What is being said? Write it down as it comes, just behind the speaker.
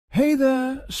Hey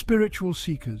there, spiritual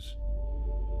seekers.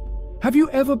 Have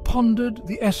you ever pondered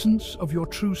the essence of your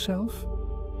true self?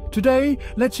 Today,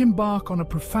 let's embark on a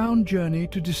profound journey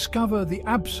to discover the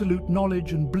absolute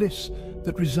knowledge and bliss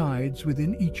that resides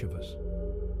within each of us.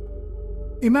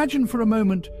 Imagine for a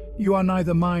moment you are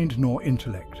neither mind nor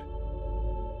intellect,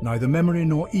 neither memory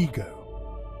nor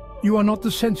ego. You are not the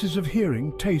senses of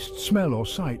hearing, taste, smell, or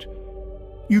sight.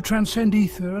 You transcend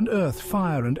ether and earth,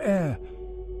 fire and air.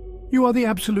 You are the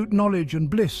absolute knowledge and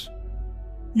bliss.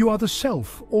 You are the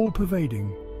self,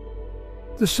 all-pervading.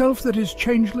 The self that is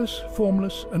changeless,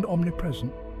 formless, and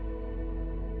omnipresent.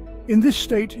 In this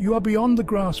state, you are beyond the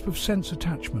grasp of sense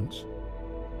attachments,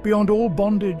 beyond all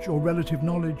bondage or relative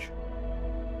knowledge.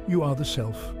 You are the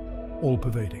self,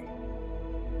 all-pervading.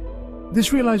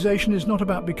 This realization is not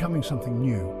about becoming something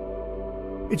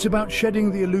new. It's about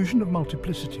shedding the illusion of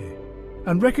multiplicity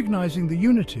and recognizing the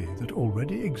unity that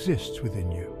already exists within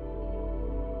you.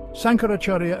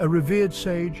 Sankaracharya, a revered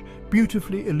sage,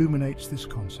 beautifully illuminates this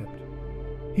concept.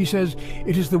 He says,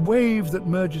 "It is the wave that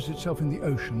merges itself in the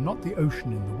ocean, not the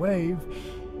ocean in the wave.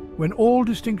 When all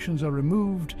distinctions are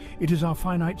removed, it is our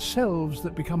finite selves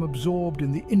that become absorbed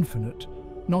in the infinite,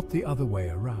 not the other way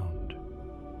around."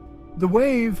 The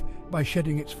wave, by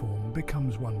shedding its form,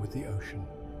 becomes one with the ocean.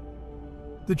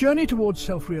 The journey towards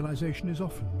self-realization is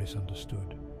often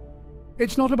misunderstood.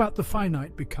 It's not about the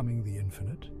finite becoming the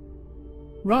infinite.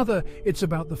 Rather, it's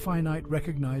about the finite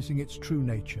recognizing its true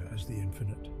nature as the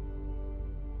infinite.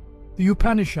 The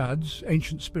Upanishads,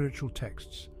 ancient spiritual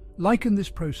texts, liken this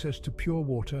process to pure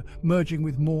water merging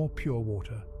with more pure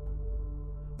water.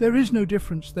 There is no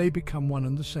difference, they become one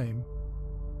and the same.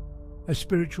 As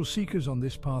spiritual seekers on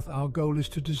this path, our goal is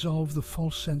to dissolve the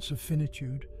false sense of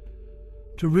finitude,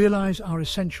 to realize our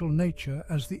essential nature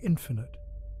as the infinite.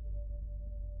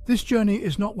 This journey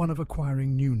is not one of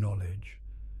acquiring new knowledge,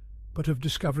 but of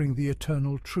discovering the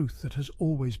eternal truth that has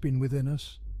always been within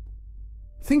us.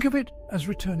 Think of it as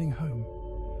returning home,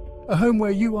 a home where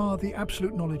you are the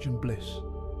absolute knowledge and bliss,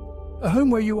 a home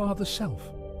where you are the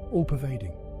self,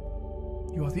 all-pervading.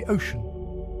 You are the ocean,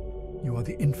 you are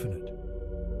the infinite,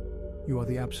 you are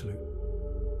the absolute.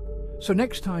 So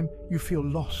next time you feel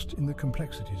lost in the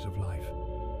complexities of life,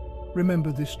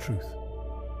 remember this truth.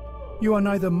 You are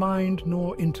neither mind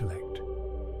nor intellect,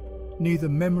 neither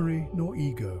memory nor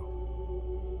ego.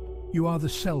 You are the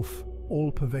self,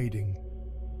 all-pervading,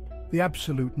 the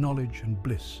absolute knowledge and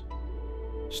bliss.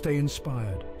 Stay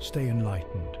inspired, stay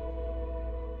enlightened.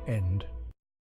 End.